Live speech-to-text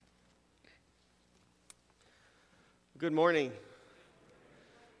Good morning.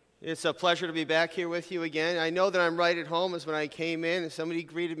 It's a pleasure to be back here with you again. I know that I'm right at home as when I came in and somebody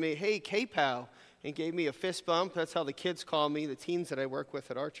greeted me, "Hey, K-Pow," and gave me a fist bump. That's how the kids call me, the teens that I work with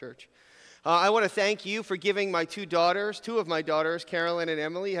at our church. I want to thank you for giving my two of my daughters, Carolyn and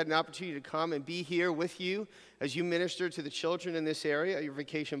Emily, had an opportunity to come and be here with you as you ministered to the children in this area at your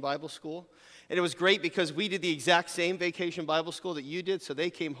Vacation Bible School. And it was great because we did the exact same Vacation Bible School that you did, so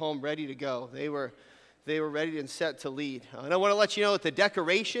they came home ready to go. They were ready and set to lead. And I want to let you know that the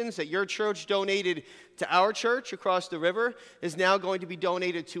decorations that your church donated to our church across the river is now going to be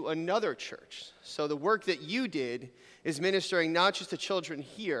donated to another church. So the work that you did is ministering not just to children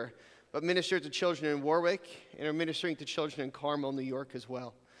here, but minister to children in Warwick and are ministering to children in Carmel, New York as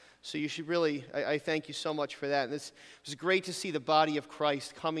well. So you should really, I thank you so much for that. And it was great to see the body of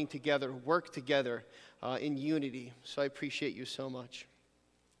Christ coming together, work together in unity. So I appreciate you so much.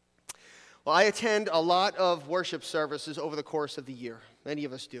 Well, I attend a lot of worship services over the course of the year. Many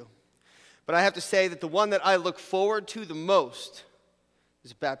of us do. But I have to say that the one that I look forward to the most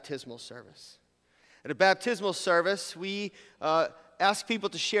is a baptismal service. At a baptismal service, we ask people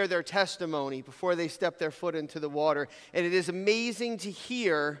to share their testimony before they step their foot into the water. And it is amazing to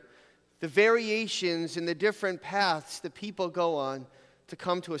hear the variations in the different paths that people go on to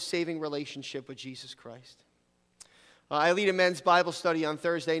come to a saving relationship with Jesus Christ. I lead a men's Bible study on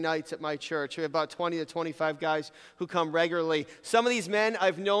Thursday nights at my church. We have about 20 to 25 guys who come regularly. Some of these men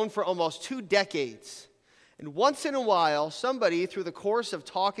I've known for almost 2 decades. And once in a while, somebody, through the course of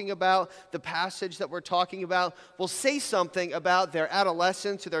talking about the passage that we're talking about, will say something about their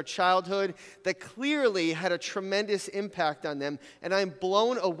adolescence or their childhood that clearly had a tremendous impact on them. And I'm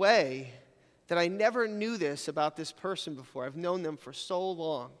blown away that I never knew this about this person before. I've known them for so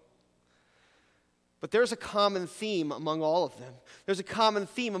long. But there's a common theme among all of them. There's a common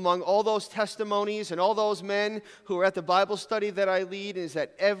theme among all those testimonies and all those men who are at the Bible study that I lead, is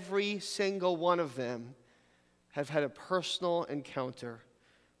that every single one of them have had a personal encounter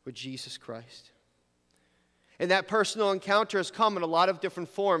with Jesus Christ. And that personal encounter has come in a lot of different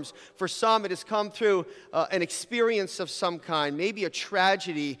forms. For some, it has come through an experience of some kind, maybe a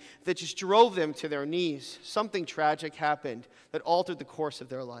tragedy that just drove them to their knees. Something tragic happened that altered the course of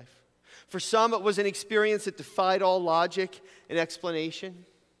their life. For some, it was an experience that defied all logic and explanation.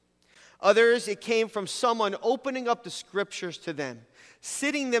 Others, it came from someone opening up the scriptures to them,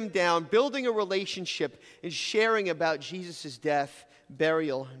 sitting them down, building a relationship, and sharing about Jesus' death,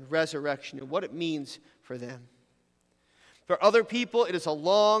 burial, and resurrection, and what it means for them. For other people, it is a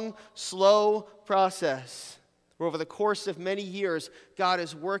long, slow process where over the course of many years, God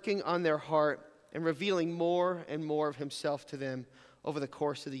is working on their heart and revealing more and more of himself to them over the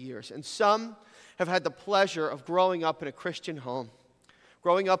course of the years. And some have had the pleasure of growing up in a Christian home,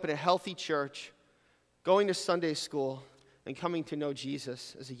 growing up in a healthy church, going to Sunday school, and coming to know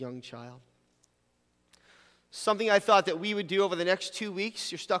Jesus as a young child. Something I thought that we would do over the next 2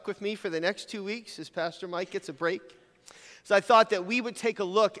 weeks, you're stuck with me for the next 2 weeks as Pastor Mike gets a break. So I thought that we would take a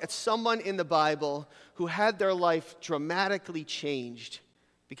look at someone in the Bible who had their life dramatically changed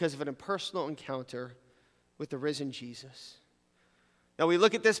because of an impersonal encounter with the risen Jesus. Now, we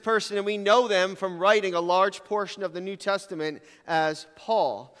look at this person and we know them from writing a large portion of the New Testament as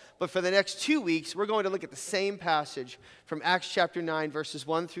Paul. But for the next 2 weeks, we're going to look at the same passage from Acts chapter 9, verses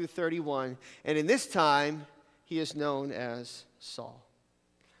 1 through 31. And in this time, he is known as Saul.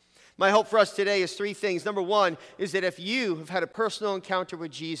 My hope for us today is 3 things. Number 1 is that if you have had a personal encounter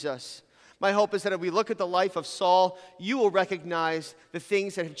with Jesus, my hope is that if we look at the life of Saul, you will recognize the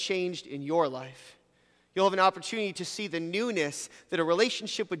things that have changed in your life. You'll have an opportunity to see the newness that a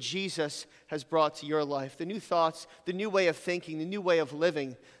relationship with Jesus has brought to your life, the new thoughts, the new way of thinking, the new way of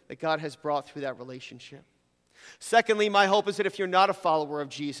living that God has brought through that relationship. Secondly, my hope is that if you're not a follower of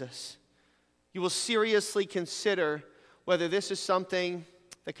Jesus, you will seriously consider whether this is something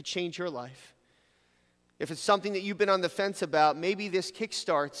that could change your life. If it's something that you've been on the fence about, maybe this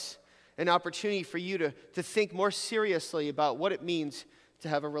kickstarts an opportunity for you to think more seriously about what it means to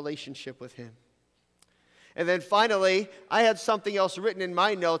have a relationship with him. And then finally, I had something else written in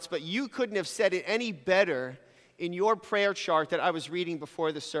my notes, but you couldn't have said it any better in your prayer chart that I was reading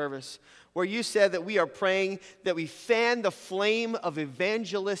before the service, where you said that we are praying that we fan the flame of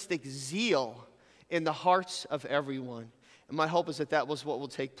evangelistic zeal in the hearts of everyone. And my hope is that that was what will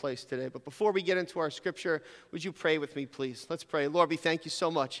take place today. But before we get into our scripture, would you pray with me, please? Let's pray. Lord, we thank you so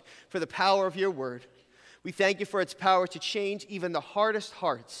much for the power of your word. We thank you for its power to change even the hardest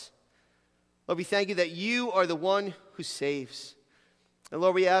hearts. Lord, we thank you that you are the one who saves. And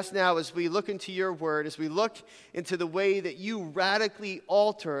Lord, we ask now as we look into your word, as we look into the way that you radically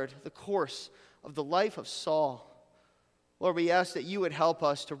altered the course of the life of Saul, Lord, we ask that you would help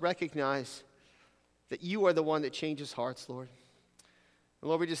us to recognize that you are the one that changes hearts, Lord. And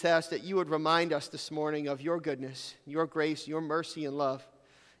Lord, we just ask that you would remind us this morning of your goodness, your grace, your mercy and love,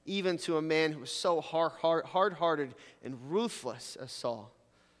 even to a man who was so hard-hearted and ruthless as Saul.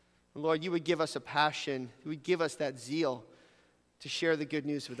 And Lord, you would give us a passion, you would give us that zeal to share the good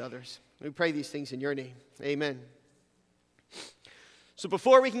news with others. We pray these things in your name. Amen. So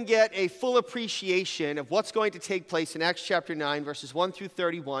before we can get a full appreciation of what's going to take place in Acts chapter 9, verses 1 through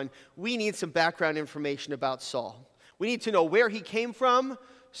 31, we need some background information about Saul. We need to know where he came from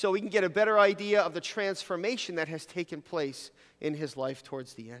so we can get a better idea of the transformation that has taken place in his life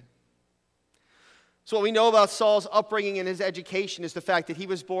towards the end. So what we know about Saul's upbringing and his education is the fact that he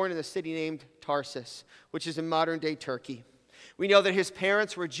was born in a city named Tarsus, which is in modern-day Turkey. We know that his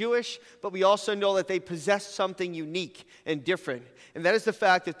parents were Jewish, but we also know that they possessed something unique and different, and that is the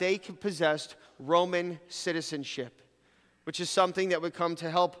fact that they possessed Roman citizenship, which is something that would come to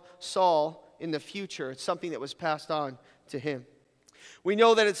help Saul in the future. It's something that was passed on to him. We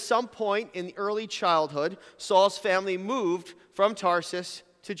know that at some point in early childhood, Saul's family moved from Tarsus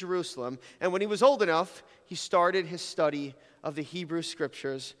to Jerusalem, and when he was old enough, he started his study of the Hebrew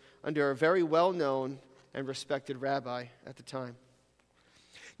Scriptures under a very well-known and respected rabbi at the time.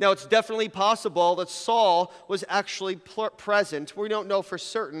 Now, it's definitely possible that Saul was actually present. We don't know for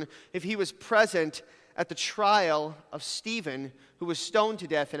certain if he was present at the trial of Stephen, who was stoned to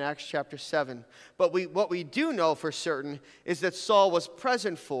death in Acts chapter 7. But what we do know for certain is that Saul was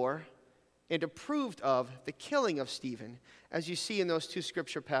present for and approved of the killing of Stephen, as you see in those two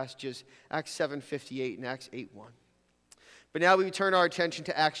scripture passages, Acts 7:58 and Acts 8:1. But now we turn our attention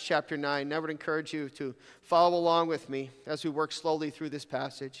to Acts chapter 9, and I would encourage you to follow along with me as we work slowly through this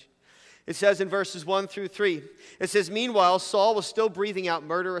passage. It says in verses 1 through 3, it says, "Meanwhile, Saul was still breathing out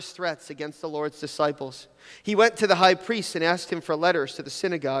murderous threats against the Lord's disciples. He went to the high priest and asked him for letters to the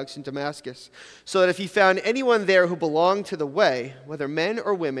synagogues in Damascus, so that if he found anyone there who belonged to the way, whether men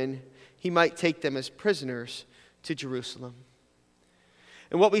or women, he might take them as prisoners to Jerusalem."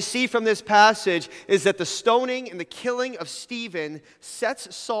 And what we see from this passage is that the stoning and the killing of Stephen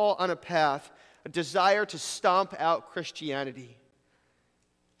sets Saul on a path, a desire to stomp out Christianity.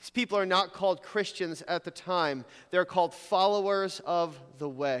 These people are not called Christians at the time. They're called followers of the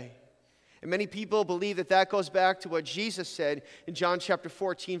way. And many people believe that that goes back to what Jesus said in John chapter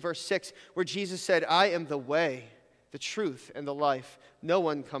 14, verse 6, where Jesus said, "I am the way, the truth, and the life. No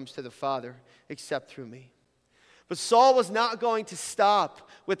one comes to the Father except through me." But Saul was not going to stop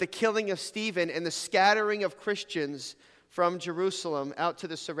with the killing of Stephen and the scattering of Christians from Jerusalem out to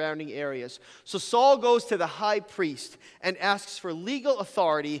the surrounding areas. So Saul goes to the high priest and asks for legal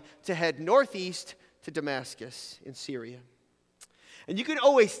authority to head northeast to Damascus in Syria. And you can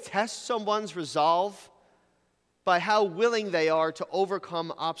always test someone's resolve by how willing they are to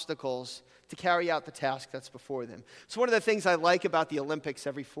overcome obstacles to carry out the task that's before them. It's one of the things I like about the Olympics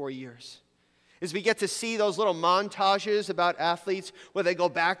every 4 years. Is we get to see those little montages about athletes where they go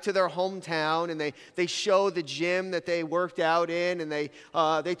back to their hometown and they show the gym that they worked out in, and they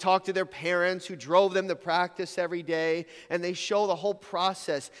talk to their parents who drove them to practice every day, and they show the whole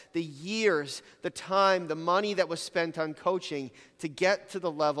process, the years, the time, the money that was spent on coaching to get to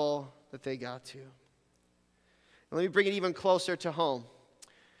the level that they got to. And let me bring it even closer to home.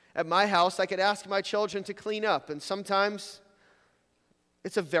 At my house, I could ask my children to clean up, and sometimes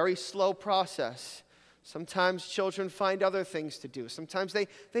it's a very slow process. Sometimes children find other things to do. Sometimes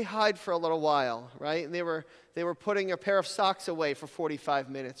they hide for a little while, right? And they were putting a pair of socks away for 45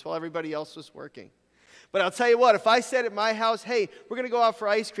 minutes while everybody else was working. But I'll tell you what, if I said at my house, "Hey, we're going to go out for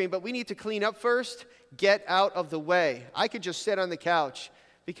ice cream, but we need to clean up first," get out of the way. I could just sit on the couch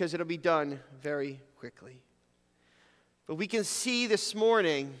because it'll be done very quickly. But we can see this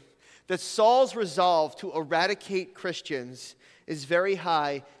morning that Saul's resolve to eradicate Christians is very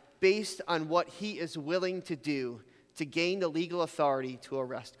high based on what he is willing to do to gain the legal authority to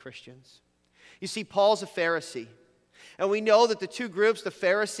arrest Christians. You see, Paul's a Pharisee. And we know that the two groups, the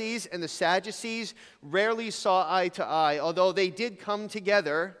Pharisees and the Sadducees, rarely saw eye to eye, although they did come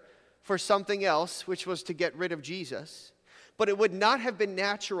together for something else, which was to get rid of Jesus. But it would not have been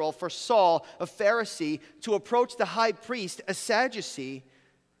natural for Saul, a Pharisee, to approach the high priest, a Sadducee,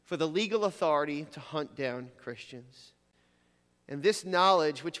 for the legal authority to hunt down Christians. And this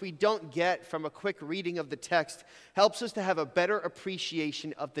knowledge, which we don't get from a quick reading of the text, helps us to have a better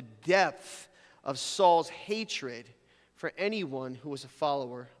appreciation of the depth of Saul's hatred for anyone who was a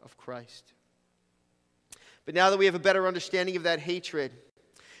follower of Christ. But now that we have a better understanding of that hatred,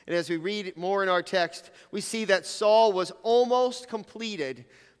 and as we read more in our text, we see that Saul was almost completed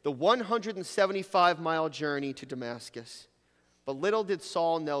the 175-mile journey to Damascus. But little did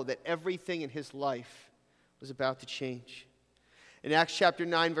Saul know that everything in his life was about to change. In Acts chapter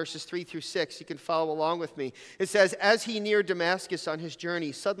 9, verses 3 through 6, you can follow along with me. It says, "As he neared Damascus on his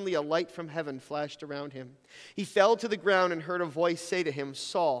journey, suddenly a light from heaven flashed around him. He fell to the ground and heard a voice say to him,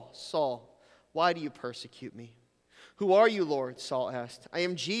 'Saul, Saul, why do you persecute me?' 'Who are you, Lord?' Saul asked. 'I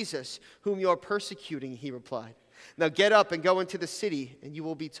am Jesus, whom you are persecuting,' he replied. 'Now get up and go into the city, and you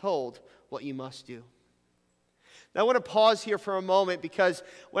will be told what you must do.'" Now I want to pause here for a moment, because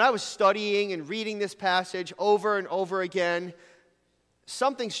when I was studying and reading this passage over and over again,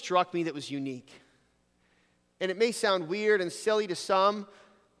 something struck me that was unique. And it may sound weird and silly to some,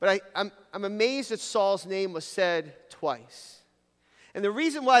 but I'm amazed that Saul's name was said twice. And the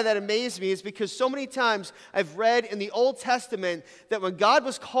reason why that amazed me is because so many times I've read in the Old Testament that when God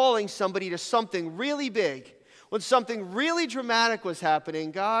was calling somebody to something really big, when something really dramatic was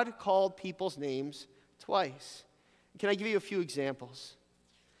happening, God called people's names twice. Can I give you a few examples?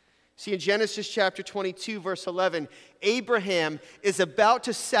 See, in Genesis chapter 22, verse 11, Abraham is about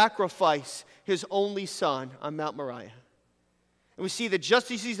to sacrifice his only son on Mount Moriah. And we see that just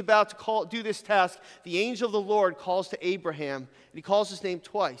as he's about to do this task, the angel of the Lord calls to Abraham, and he calls his name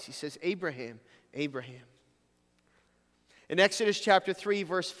twice. He says, "Abraham, Abraham." In Exodus chapter 3,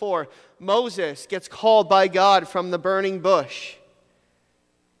 verse 4, Moses gets called by God from the burning bush.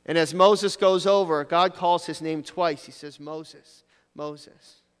 And as Moses goes over, God calls his name twice. He says, "Moses,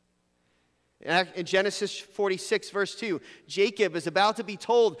 Moses." In Genesis 46, verse 2, Jacob is about to be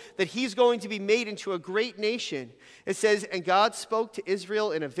told that he's going to be made into a great nation. It says, "And God spoke to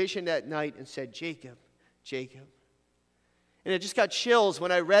Israel in a vision that night and said, 'Jacob, Jacob.'" And it just got chills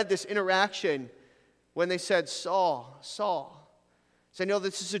when I read this interaction when they said, "Saul, Saul." So I know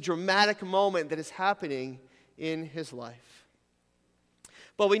this is a dramatic moment that is happening in his life.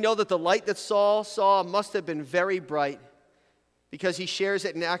 But we know that the light that Saul saw must have been very bright, because he shares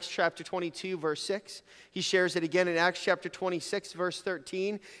it in Acts chapter 22, verse 6. He shares it again in Acts chapter 26, verse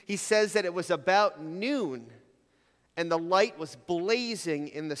 13. He says that it was about noon, and the light was blazing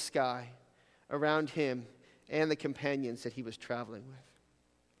in the sky around him and the companions that he was traveling with.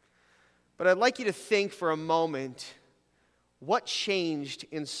 But I'd like you to think for a moment, what changed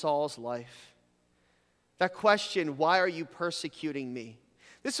in Saul's life? That question, "Why are you persecuting me?"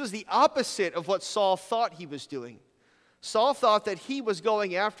 This was the opposite of what Saul thought he was doing. Saul thought that he was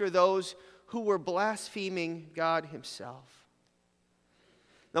going after those who were blaspheming God himself.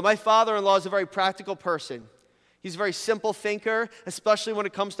 Now, my father-in-law is a very practical person. He's a very simple thinker, especially when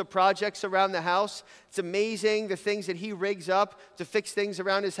it comes to projects around the house. It's amazing the things that he rigs up to fix things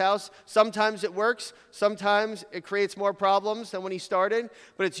around his house. Sometimes it works. Sometimes it creates more problems than when he started.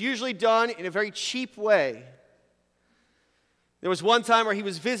 But it's usually done in a very cheap way. There was one time where he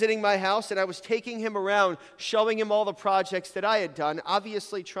was visiting my house, and I was taking him around, showing him all the projects that I had done,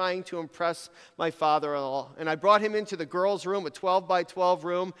 obviously trying to impress my father-in-law. And I brought him into the girls' room, a 12 by 12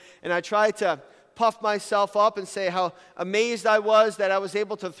 room, and I tried to puff myself up and say how amazed I was that I was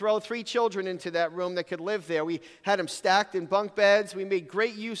able to throw 3 children into that room that could live there. We had them stacked in bunk beds. We made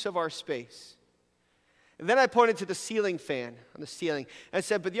great use of our space. And then I pointed to the ceiling fan on the ceiling. And I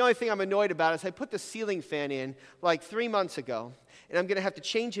said, "But the only thing I'm annoyed about is I put the ceiling fan in like 3 months ago, and I'm going to have to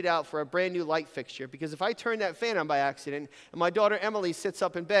change it out for a brand new light fixture, because if I turn that fan on by accident and my daughter Emily sits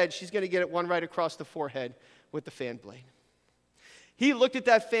up in bed, she's going to get it one right across the forehead with the fan blade." He looked at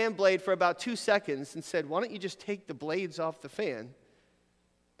that fan blade for about 2 seconds and said, "Why don't you just take the blades off the fan,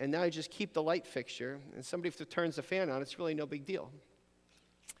 and now you just keep the light fixture, and somebody if it turns the fan on, it's really no big deal."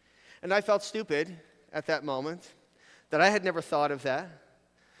 And I felt stupid at that moment, that I had never thought of that.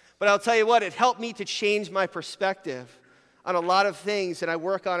 But I'll tell you what, it helped me to change my perspective on a lot of things that I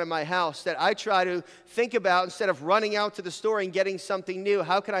work on in my house, that I try to think about instead of running out to the store and getting something new.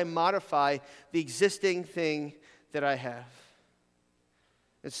 How can I modify the existing thing that I have?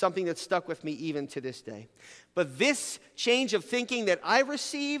 It's something that stuck with me even to this day. But this change of thinking that I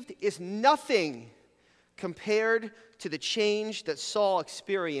received is nothing compared to the change that Saul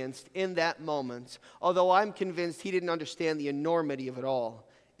experienced in that moment, although I'm convinced he didn't understand the enormity of it all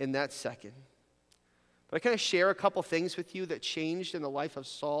in that second. But can I share a couple things with you that changed in the life of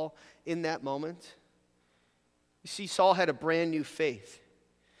Saul in that moment? You see, Saul had a brand new faith.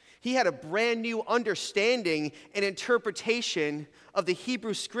 He had a brand new understanding and interpretation of the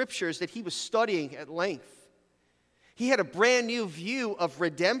Hebrew scriptures that he was studying at length. He had a brand new view of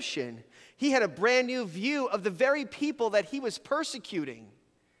redemption. He had a brand new view of the very people that he was persecuting.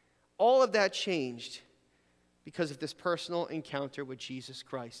 All of that changed because of this personal encounter with Jesus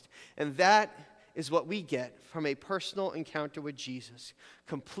Christ. And that is what we get from a personal encounter with Jesus.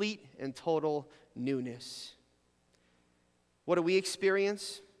 Complete and total newness. What do we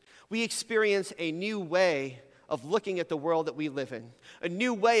experience? We experience a new way of looking at the world that we live in, a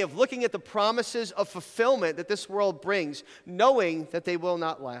new way of looking at the promises of fulfillment that this world brings, knowing that they will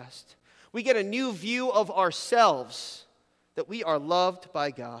not last. We get a new view of ourselves, that we are loved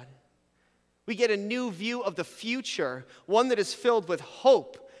by God. We get a new view of the future, one that is filled with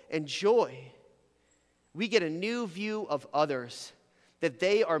hope and joy. We get a new view of others, that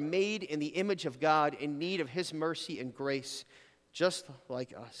they are made in the image of God in need of His mercy and grace, just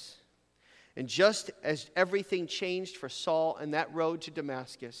like us. And just as everything changed for Saul on that road to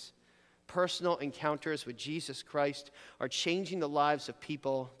Damascus, personal encounters with Jesus Christ are changing the lives of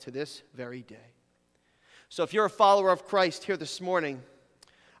people to this very day. So if you're a follower of Christ here this morning,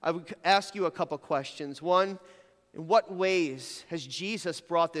 I would ask you a couple questions. One, in what ways has Jesus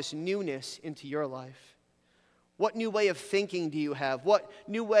brought this newness into your life? What new way of thinking do you have? What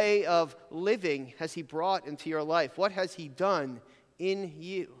new way of living has He brought into your life? What has He done in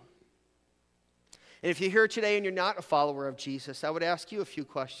you? And if you're here today and you're not a follower of Jesus, I would ask you a few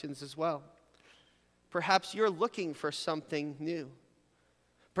questions as well. Perhaps you're looking for something new.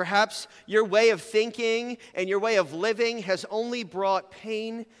 Perhaps your way of thinking and your way of living has only brought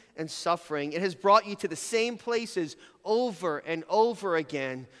pain and suffering. It has brought you to the same places over and over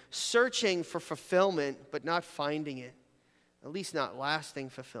again, searching for fulfillment, but not finding it, at least not lasting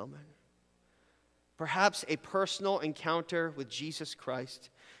fulfillment. Perhaps a personal encounter with Jesus Christ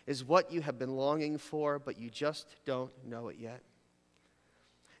is what you have been longing for, but you just don't know it yet.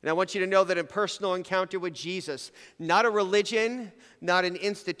 And I want you to know that a personal encounter with Jesus, not a religion, not an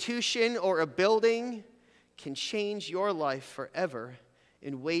institution or a building, can change your life forever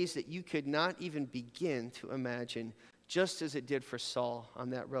in ways that you could not even begin to imagine, just as it did for Saul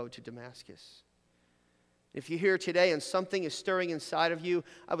on that road to Damascus. If you're here today and something is stirring inside of you,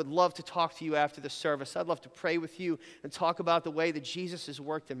 I would love to talk to you after the service. I'd love to pray with you and talk about the way that Jesus has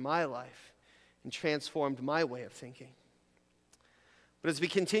worked in my life and transformed my way of thinking. But as we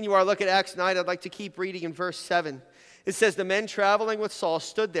continue our look at Acts 9, I'd like to keep reading in verse 7. It says, "The men traveling with Saul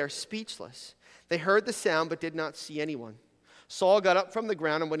stood there speechless. They heard the sound but did not see anyone. Saul got up from the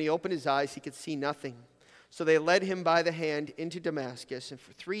ground, and when he opened his eyes, he could see nothing. So they led him by the hand into Damascus, and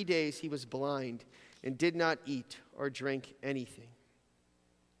for 3 days he was blind and did not eat or drink anything."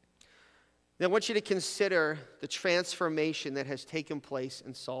 Now I want you to consider the transformation that has taken place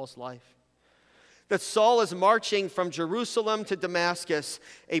in Saul's life. That Saul is marching from Jerusalem to Damascus,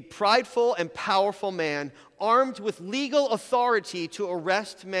 a prideful and powerful man, armed with legal authority to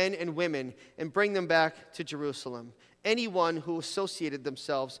arrest men and women and bring them back to Jerusalem, anyone who associated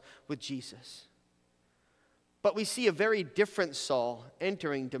themselves with Jesus. But we see a very different Saul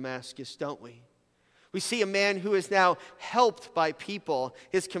entering Damascus, don't we? We see a man who is now helped by people,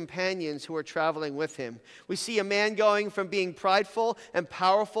 his companions who are traveling with him. We see a man going from being prideful and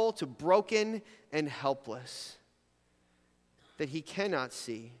powerful to broken and helpless, that he cannot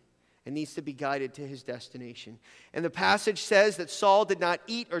see and needs to be guided to his destination. And the passage says that Saul did not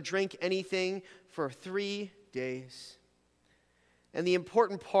eat or drink anything for 3 days. And the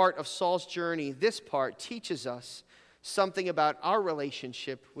important part of Saul's journey, this part, teaches us something about our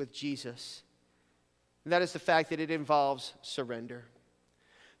relationship with Jesus. And that is the fact that it involves surrender.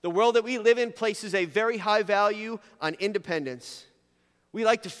 The world that we live in places a very high value on independence. We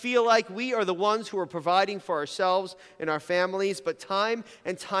like to feel like we are the ones who are providing for ourselves and our families, but time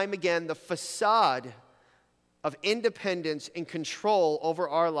and time again, the facade of independence and control over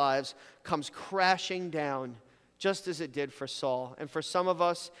our lives comes crashing down, just as it did for Saul, and for some of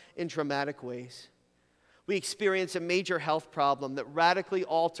us in dramatic ways. We experience a major health problem that radically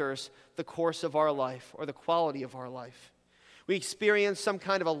alters the course of our life or the quality of our life. We experience some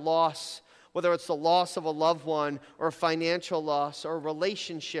kind of a loss, whether it's the loss of a loved one or a financial loss or a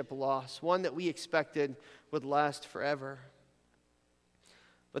relationship loss, one that we expected would last forever.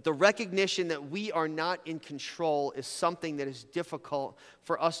 But the recognition that we are not in control is something that is difficult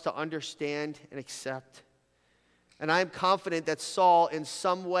for us to understand and accept. And I am confident that Saul in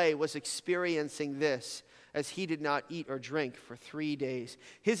some way was experiencing this as he did not eat or drink for 3 days.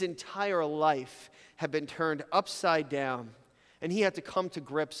 His entire life had been turned upside down, and he had to come to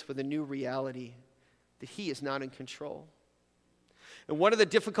grips with a new reality that he is not in control. And one of the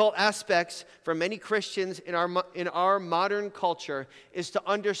difficult aspects for many Christians in our modern culture is to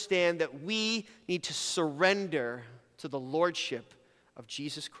understand that we need to surrender to the lordship of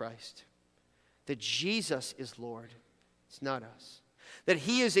Jesus Christ. That Jesus is Lord, it's not us. That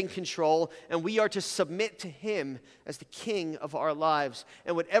He is in control, and we are to submit to Him as the King of our lives.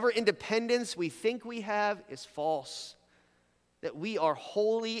 And whatever independence we think we have is false. That we are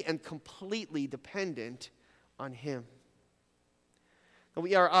wholly and completely dependent on Him. And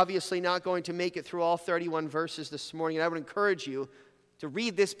we are obviously not going to make it through all 31 verses this morning, and I would encourage you to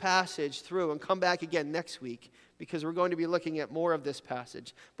read this passage through and come back again next week, because we're going to be looking at more of this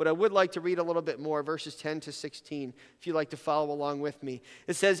passage. But I would like to read a little bit more, verses 10 to 16, if you'd like to follow along with me.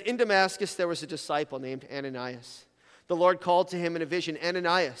 It says, "In Damascus there was a disciple named Ananias. The Lord called to him in a vision,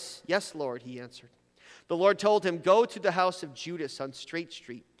 'Ananias.' 'Yes, Lord,' he answered. The Lord told him, 'Go to the house of Judas on Straight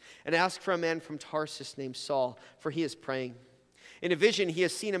Street and ask for a man from Tarsus named Saul, for he is praying. In a vision he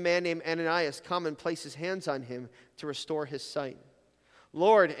has seen a man named Ananias come and place his hands on him to restore his sight.'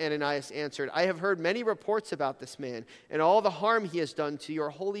 'Lord,' Ananias answered, 'I have heard many reports about this man and all the harm he has done to your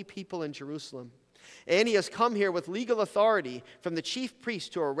holy people in Jerusalem. And he has come here with legal authority from the chief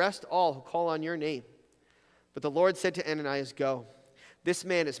priest to arrest all who call on your name.' But the Lord said to Ananias, 'Go. This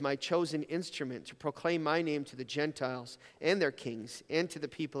man is my chosen instrument to proclaim my name to the Gentiles and their kings and to the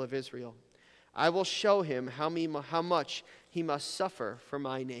people of Israel. I will show him how much he must suffer for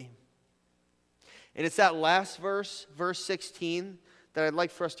my name.'" And it's that last verse, verse 16, that I'd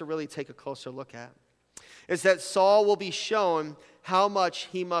like for us to really take a closer look at. Is that Saul will be shown how much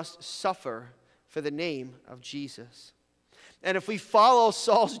he must suffer for the name of Jesus. And if we follow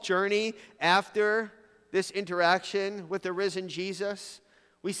Saul's journey after this interaction with the risen Jesus,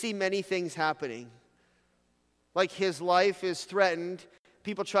 we see many things happening. Like his life is threatened.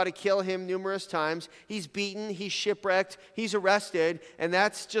 People try to kill him numerous times. He's beaten, he's shipwrecked, he's arrested, and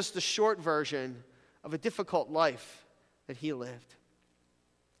that's just the short version of a difficult life that he lived.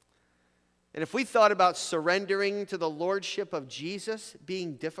 And if we thought about surrendering to the lordship of Jesus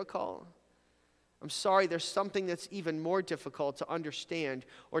being difficult, I'm sorry, there's something that's even more difficult to understand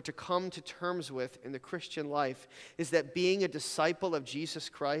or to come to terms with in the Christian life, is that being a disciple of Jesus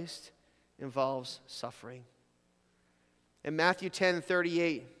Christ involves suffering. In Matthew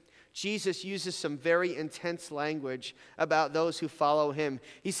 10:38, Jesus uses some very intense language about those who follow him.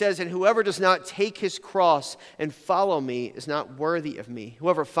 He says, "And whoever does not take his cross and follow me is not worthy of me.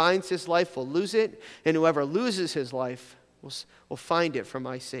 Whoever finds his life will lose it, and whoever loses his life will find it for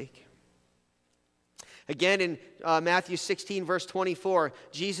my sake." Again, in Matthew 16, verse 24,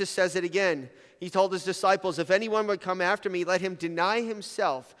 Jesus says it again. He told his disciples, "If anyone would come after me, let him deny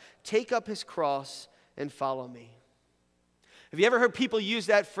himself, take up his cross, and follow me." Have you ever heard people use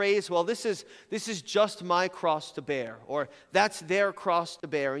that phrase, "Well, this is just my cross to bear," or "that's their cross to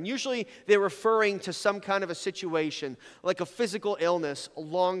bear"? And usually they're referring to some kind of a situation, like a physical illness, a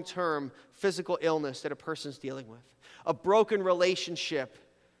long-term physical illness that a person's dealing with, a broken relationship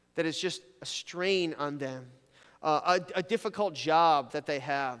that is just a strain on them, a difficult job that they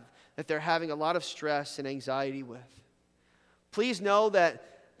have, that they're having a lot of stress and anxiety with. Please know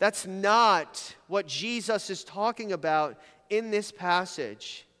that that's not what Jesus is talking about in this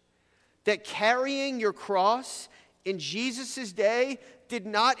passage. That carrying your cross in Jesus' day did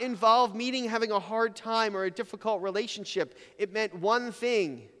not involve having a hard time or a difficult relationship. It meant one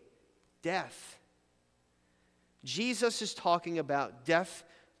thing: death. Jesus is talking about death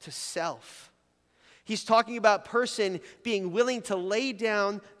to self. He's talking about a person being willing to lay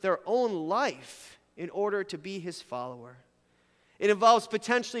down their own life in order to be his follower. It involves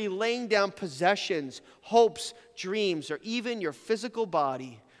potentially laying down possessions, hopes, dreams, or even your physical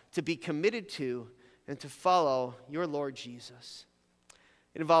body to be committed to and to follow your Lord Jesus.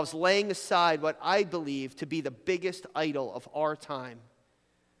 It involves laying aside what I believe to be the biggest idol of our time.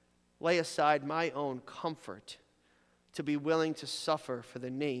 Lay aside my own comfort to be willing to suffer for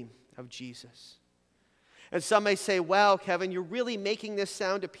the name of Jesus. And some may say, "Wow, Kevin, you're really making this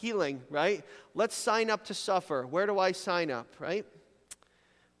sound appealing, right? Let's sign up to suffer. Where do I sign up," right?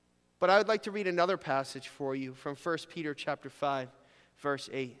 But I would like to read another passage for you from 1 Peter chapter 5, verse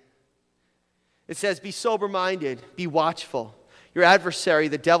 8. It says, "Be sober-minded, be watchful. Your adversary,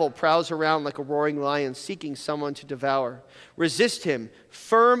 the devil, prowls around like a roaring lion, seeking someone to devour. Resist him,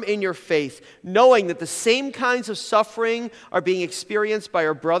 firm in your faith, knowing that the same kinds of suffering are being experienced by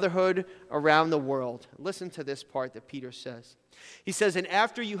our brotherhood around the world." Listen to this part that Peter says. He says, "And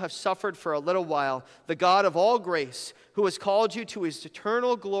after you have suffered for a little while, the God of all grace, who has called you to his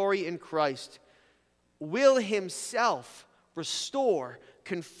eternal glory in Christ, will himself restore,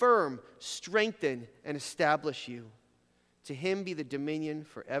 confirm, strengthen, and establish you. To him be the dominion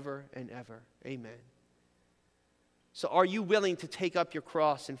forever and ever. Amen." So are you willing to take up your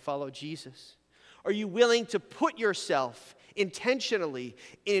cross and follow Jesus? Are you willing to put yourself intentionally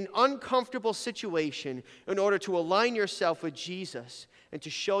in an uncomfortable situation in order to align yourself with Jesus and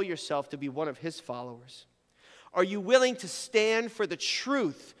to show yourself to be one of his followers? Are you willing to stand for the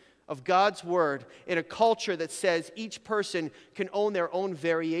truth of God's word in a culture that says each person can own their own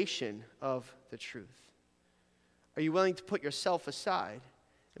variation of the truth? Are Are you willing to put yourself aside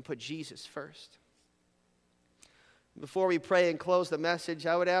and put Jesus first? Before we pray and close the message,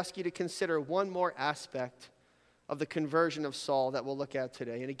 I would ask you to consider one more aspect of the conversion of Saul that we'll look at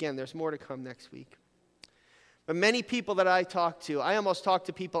today. And again, there's more to come next week. But many people that I talk to, I almost talk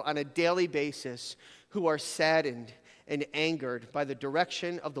to people on a daily basis who are saddened and angered by the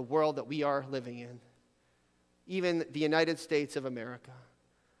direction of the world that we are living in, even the United States of America.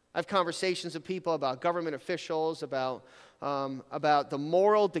 I have conversations with people about government officials, about the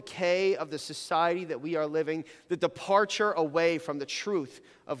moral decay of the society that we are living, the departure away from the truth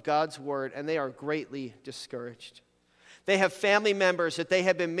of God's word, and they are greatly discouraged. They have family members that they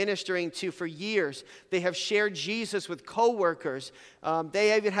have been ministering to for years. They have shared Jesus with coworkers.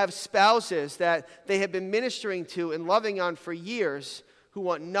 They even have spouses that they have been ministering to and loving on for years who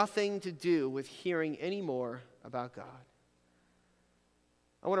want nothing to do with hearing any more about God.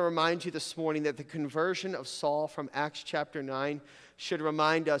 I want to remind you this morning that the conversion of Saul from Acts chapter 9 should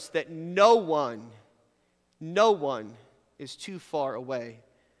remind us that no one is too far away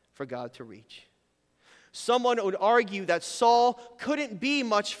for God to reach. Someone would argue that Saul couldn't be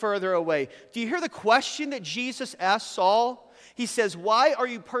much further away. Do you hear the question that Jesus asked Saul? He says, "Why are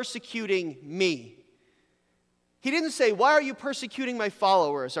you persecuting me?" He didn't say, "Why are you persecuting my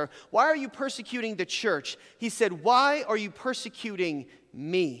followers?" or "Why are you persecuting the church?" He said, "Why are you persecuting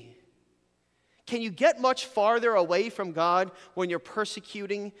me?" Can you get much farther away from God when you're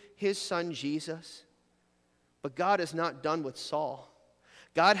persecuting his son Jesus? But God is not done with Saul.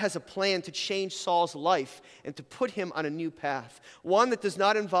 God has a plan to change Saul's life and to put him on a new path, one that does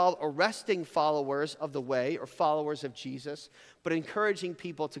not involve arresting followers of the way or followers of Jesus, but encouraging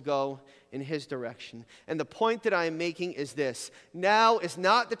people to go in his direction. And the point that I am making is this: now is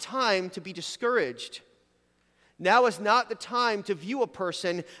not the time to be discouraged. Now is not the time to view a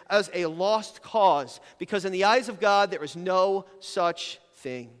person as a lost cause, because in the eyes of God there is no such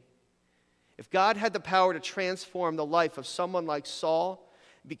thing. If God had the power to transform the life of someone like Saul,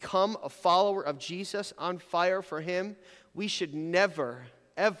 become a follower of Jesus on fire for him, we should never,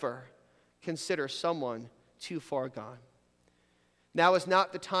 ever consider someone too far gone. Now is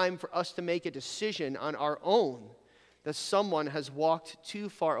not the time for us to make a decision on our own that someone has walked too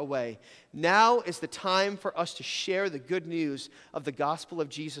far away. Now is the time for us to share the good news of the gospel of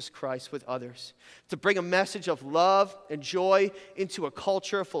Jesus Christ with others, to bring a message of love and joy into a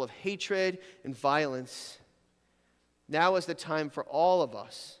culture full of hatred and violence. Now is the time for all of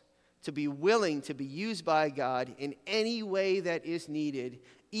us to be willing to be used by God in any way that is needed,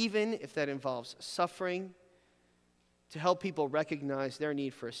 even if that involves suffering, to help people recognize their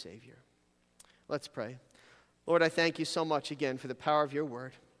need for a Savior. Let's pray. Lord, I thank you so much again for the power of your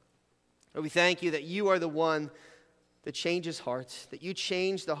word. Lord, we thank you that you are the one that changes hearts, that you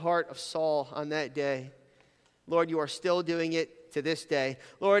changed the heart of Saul on that day. Lord, you are still doing it to this day.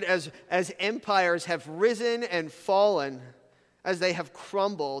 Lord, as empires have risen and fallen, as they have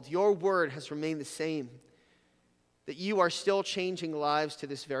crumbled, your word has remained the same, that you are still changing lives to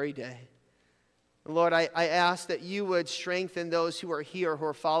this very day. And Lord, I ask that you would strengthen those who are here, who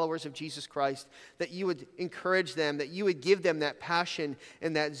are followers of Jesus Christ, that you would encourage them, that you would give them that passion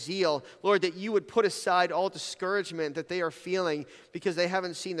and that zeal. Lord, that you would put aside all discouragement that they are feeling because they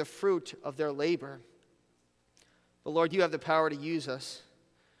haven't seen the fruit of their labor. But Lord, you have the power to use us.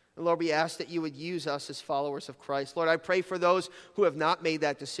 And Lord, we ask that you would use us as followers of Christ. Lord, I pray for those who have not made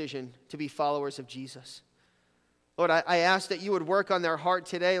that decision to be followers of Jesus. Lord, I ask that you would work on their heart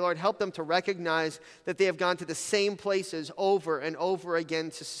today. Lord, help them to recognize that they have gone to the same places over and over again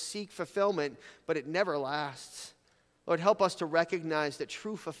to seek fulfillment, but it never lasts. Lord, help us to recognize that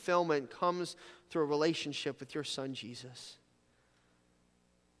true fulfillment comes through a relationship with your Son, Jesus.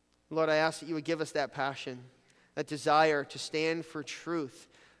 Lord, I ask that you would give us that passion, that desire to stand for truth,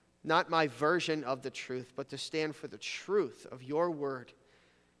 not my version of the truth, but to stand for the truth of your word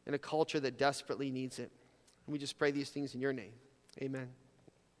in a culture that desperately needs it. And we just pray these things in your name. Amen.